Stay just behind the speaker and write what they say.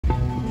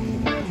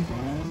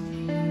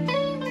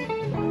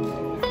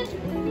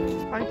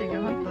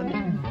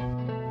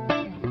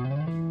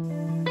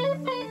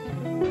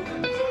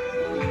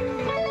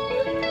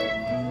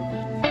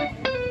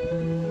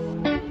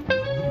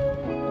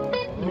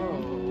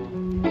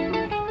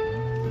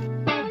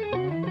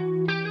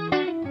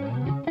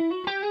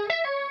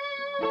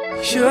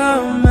you're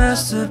a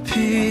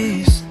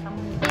masterpiece.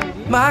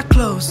 My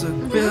clothes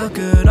look real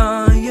good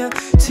on your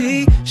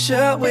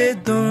t-shirt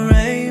with the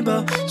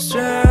rainbow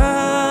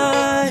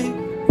stripe.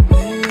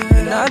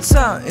 Our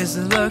time is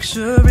a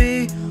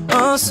luxury,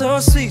 oh so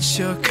sweet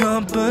your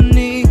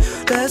company.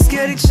 Let's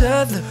get each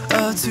other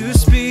up to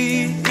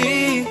speed.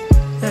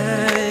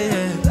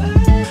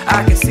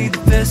 I can see the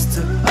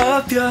vista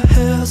of your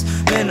heels,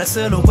 midnight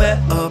silhouette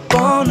up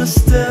on the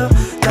still.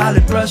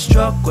 Dolly brush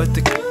stroke with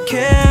the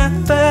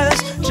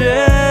canvas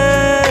gel.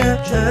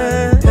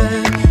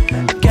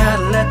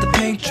 Gotta let the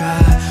paint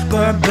dry,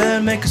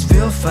 bourbon make us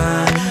feel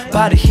fine,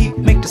 body heat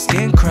make the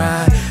skin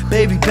cry.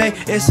 Baby, babe,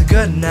 it's a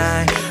good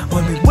night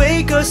when we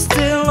wake up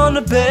still on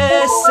the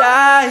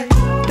bedside.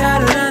 Da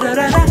da da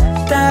da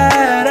da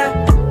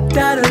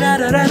da da da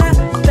da da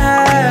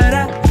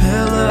da.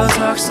 Pillow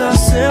talks a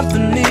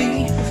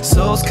symphony,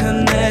 souls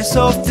connect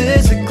so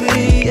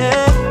physically.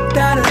 Yeah.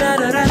 Da da da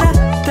da da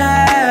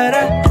da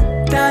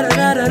da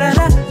da da da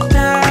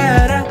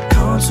da.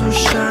 Contours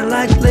shine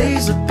like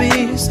laser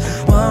beams,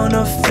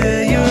 wanna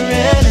feel your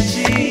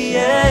energy.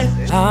 Yeah.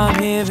 I'm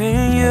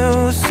hearing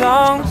you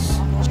songs,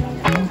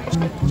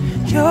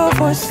 your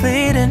voice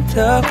leading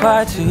the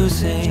choir to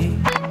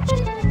sing.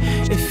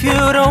 If you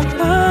don't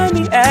mind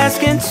me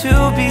asking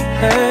to be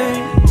heard,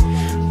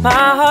 my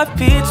heart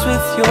beats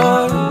with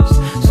yours,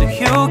 so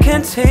you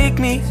can take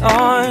me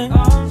on.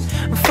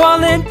 I'm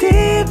falling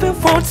deep, it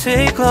won't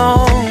take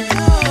long.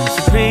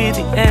 So breathe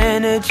the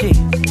energy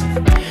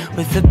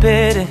with a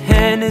bit of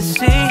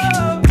Hennessy.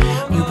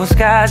 We want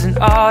skies and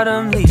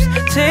autumn leaves,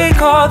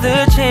 take all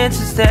the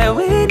chances that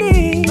we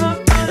need.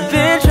 I've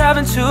been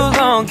driving too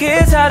long,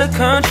 gets out of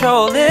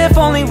control. If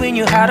only we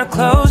knew how to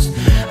close.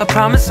 I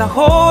promise I'll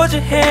hold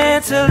your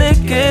hand till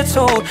it gets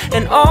old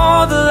and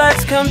all the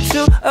lights come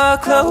to a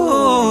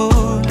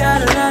close. Da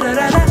da da da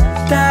da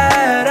da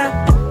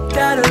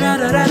da da da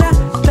da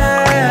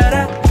da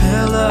da.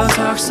 Pillow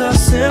talks a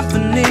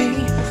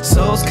symphony,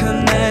 souls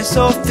connect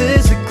so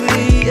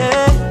physically.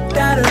 Yeah.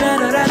 Da da da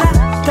da da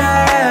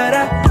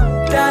da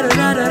da da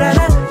da da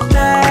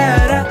da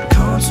da.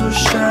 Contours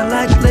shine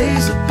like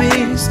laser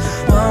beams,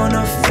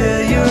 wanna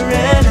feel your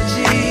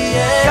energy.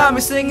 Yeah. Got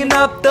me singing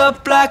up the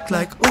block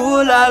like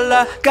ooh la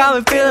la. Got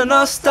me feeling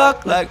all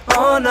stuck like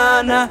oh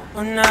na na,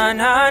 oh na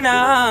na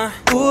na.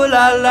 Ooh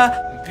la la,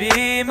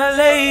 be my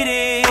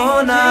lady.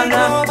 Oh na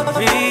na,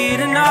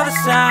 reading all the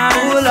signs.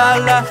 Ooh la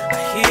la,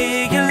 I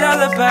hear your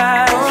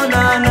lullaby. Oh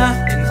na na,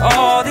 and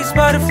all these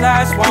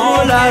butterflies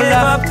won't give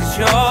up 'cause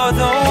you're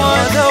the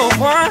one, the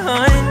one.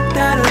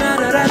 Da da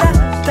da da da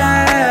da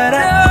da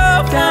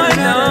da da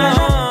da.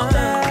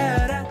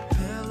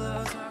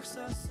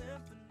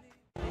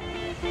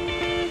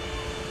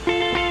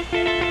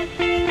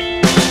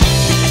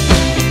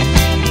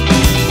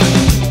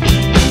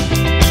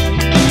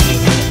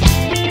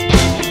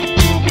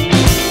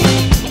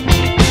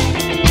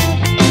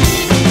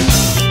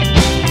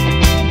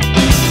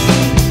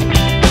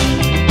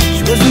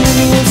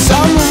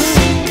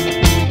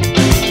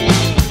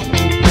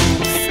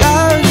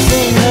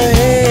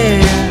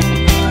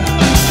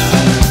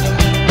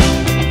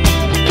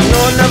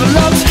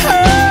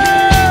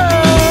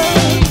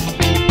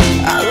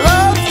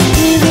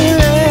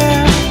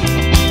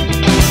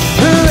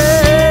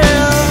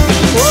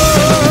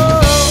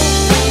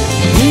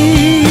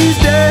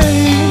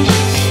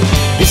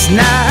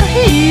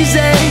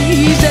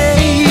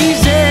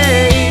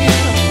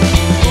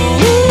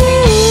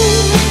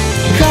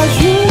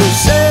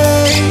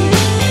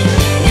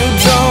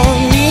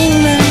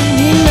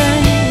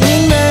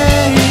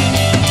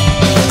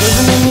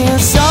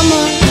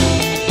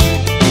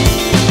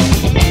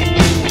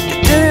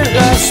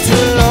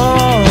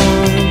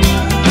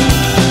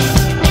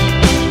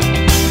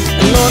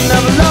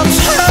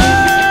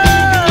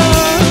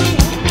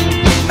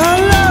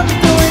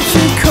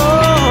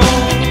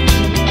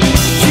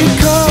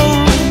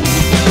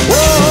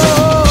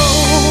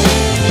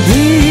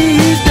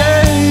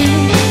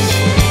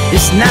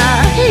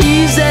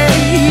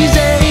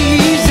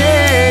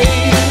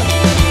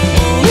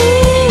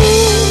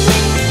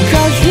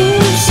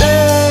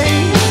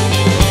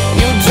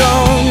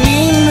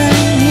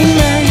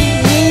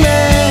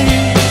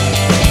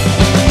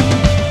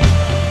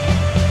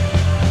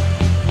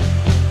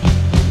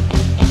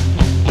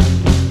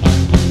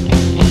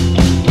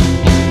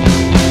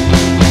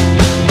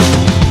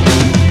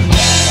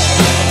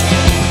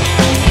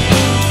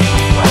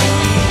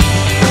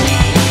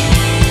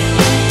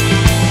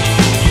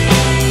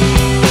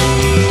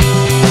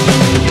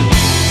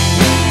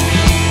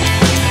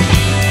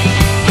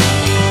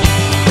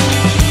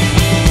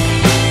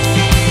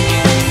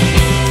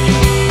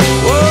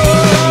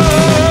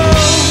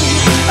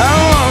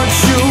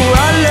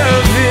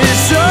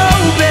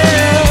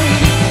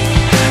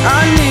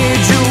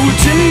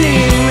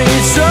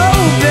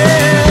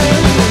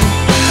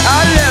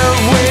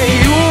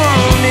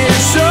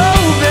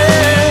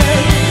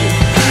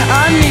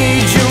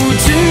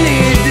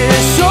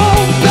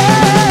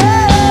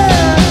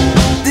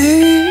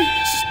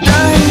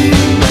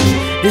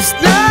 It's